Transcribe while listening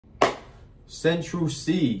Central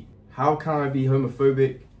C. How can I be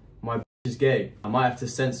homophobic? My bitch is gay. I might have to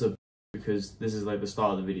censor because this is like the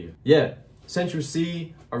start of the video. Yeah, Central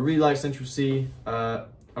C. I really like Central C.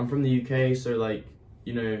 I'm from the UK, so like,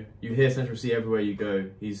 you know, you hear Central C everywhere you go.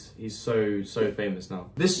 He's so famous now.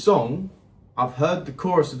 This song, I've heard the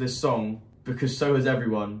chorus of this song because so has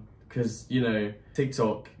everyone. Because, you know,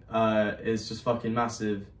 TikTok is just fucking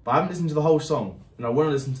massive. But I haven't listened to the whole song, and I want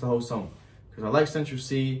to listen to the whole song because I like Central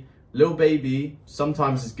C. Lil Baby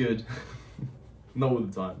sometimes is good, not all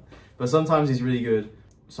the time, but sometimes he's really good.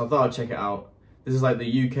 So I thought I'd check it out. This is like the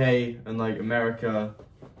UK and like America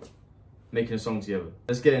making a song together.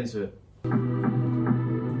 Let's get into it.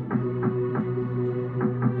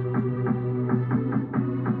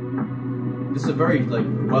 This is a very like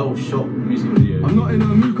well shot music video. I'm not in a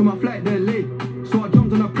mood cause my flight delayed, so I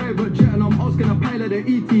jumped on a private jet and I'm asking a pilot the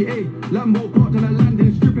ETA. Lambo parked on a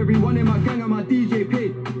landing strip, everyone in my gang and my DJ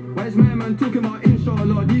paid. Why is my man talking about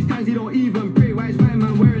inshallah? These times he don't even pray. Why is my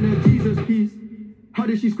man wearing a Jesus piece? How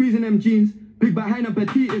did she squeezing them jeans? Big behind a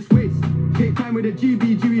petitest waist. Take time with a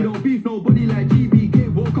GBG, we don't beef nobody like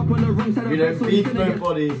GBK. Woke up on the wrong side of the bed, so he's gonna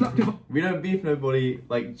get slapped if we don't beef nobody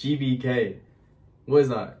like GBK. What is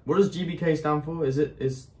that? What does GBK stand for?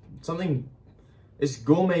 It's something, it's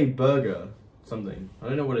gourmet burger something. I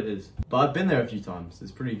don't know what it is. But I've been there a few times.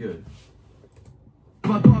 It's pretty good. If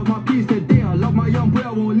I don't have my piece today, I love my young boy,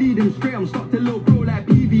 I won't lead him straight. I'm stuck to little bro like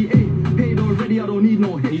PVA. Paid already, I don't need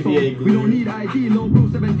no hits. We don't need ID, little bro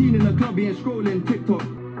 17 in the club, he ain't scrolling TikTok.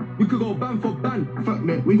 We could go band for band, fuck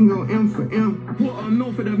that, we can go M for M. Put a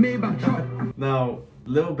no for the Maybach truck. Now,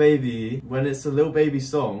 Lil Baby, when it's a Lil Baby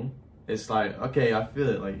song, it's like, okay, I feel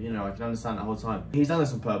it, like, you know, I can understand the whole time. He's done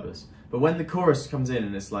this on purpose. But when the chorus comes in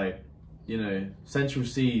and it's like, you know, Central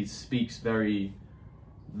C speaks very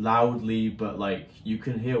loudly, but like, you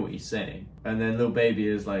can hear what he's saying. And then Lil Baby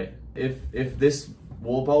is like, if this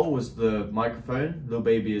water bowl was the microphone, Lil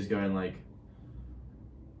Baby is going like,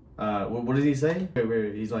 what does he say?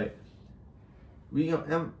 He's like, we got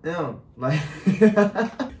like,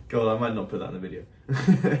 God, I might not put that in the video.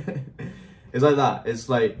 It's like that. It's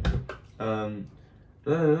like, and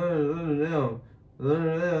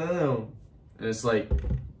it's like,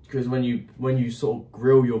 because when you sort of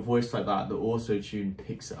grill your voice like that, the auto-tune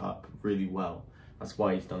picks it up really well. That's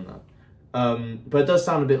why he's done that. But it does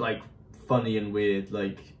sound a bit like funny and weird,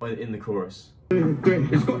 like in the chorus.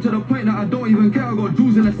 It's got to the point that I don't even care. I got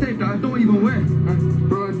jewels in the safe that I don't even wear.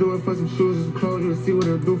 Bro, I do it for some shoes and some clothes. You'll see what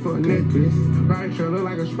it'll do for a necklace. Right, sure, look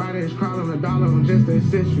like a spider. It's crawling $1 on just the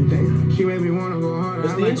accessory. She made me want to go harder.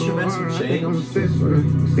 Does the instrumental change? I'm obsessed with her.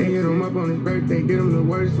 They hit him up on his birthday, get him the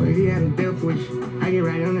worst way. He had a death wish. I get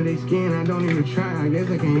right under their skin. I don't even try. I guess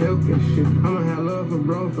I can't help this shit. I'ma have love for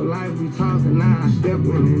bro for life. We talking now. I step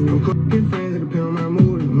in it. Get friends that depend on my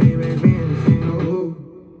mood. Maybe advance.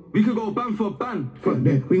 We could go band for band. Fuck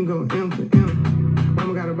that, we can go M for M.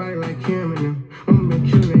 Mama got a body like Kim and them. Mama been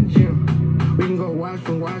killing that gym. We can go watch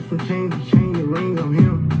from chain to chain, the rings on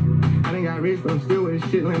him. I done got rich, but I'm still with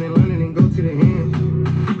this shit, land in London and go to the ends.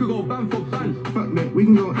 We could go band for band. Fuck that, we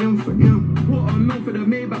can go M for M. Put a no for the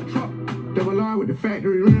Maybach truck. Double R with the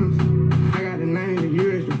factory rims. I got the 90, the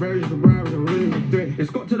years, the versions, the bribes, and really the threat.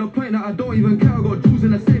 It's got to the point that I don't even care. I got jewels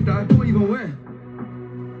in the safe that I don't even wear.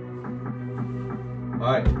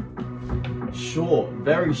 Alright, short,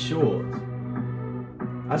 very short.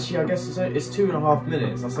 Actually, I guess it's 2.5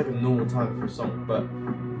 minutes. That's like a normal time for a song, but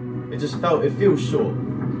it feels short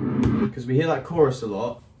because we hear that chorus a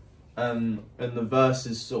lot, and the verse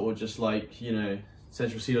is sort of just like, you know,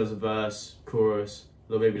 Central C does a verse, chorus,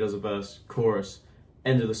 Lil Baby does a verse, chorus,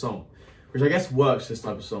 end of the song, which I guess works for this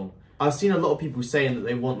type of song. I've seen a lot of people saying that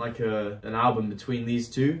they want like an album between these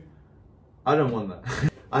two. I don't want that.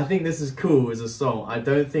 I think this is cool as a song. I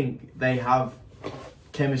don't think they have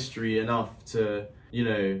chemistry enough to, you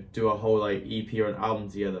know, do a whole like EP or an album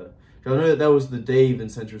together. I know that there was the Dave and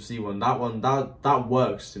Central C one. That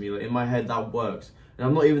works to me. Like in my head, that works. And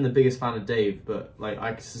I'm not even the biggest fan of Dave, but like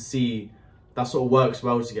I can see that sort of works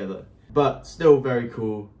well together. But still very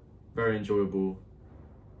cool, very enjoyable.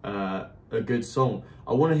 A good song.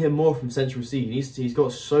 I want to hear more from Central C. He's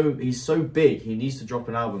so big. He needs to drop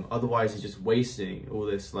an album. Otherwise, he's just wasting all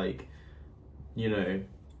this like, you know,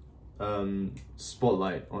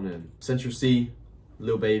 spotlight on him. Central C,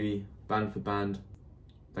 Lil Baby, Band for Band.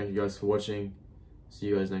 Thank you guys for watching. See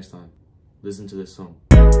you guys next time. Listen to this song.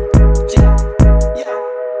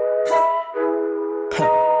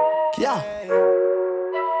 Yeah.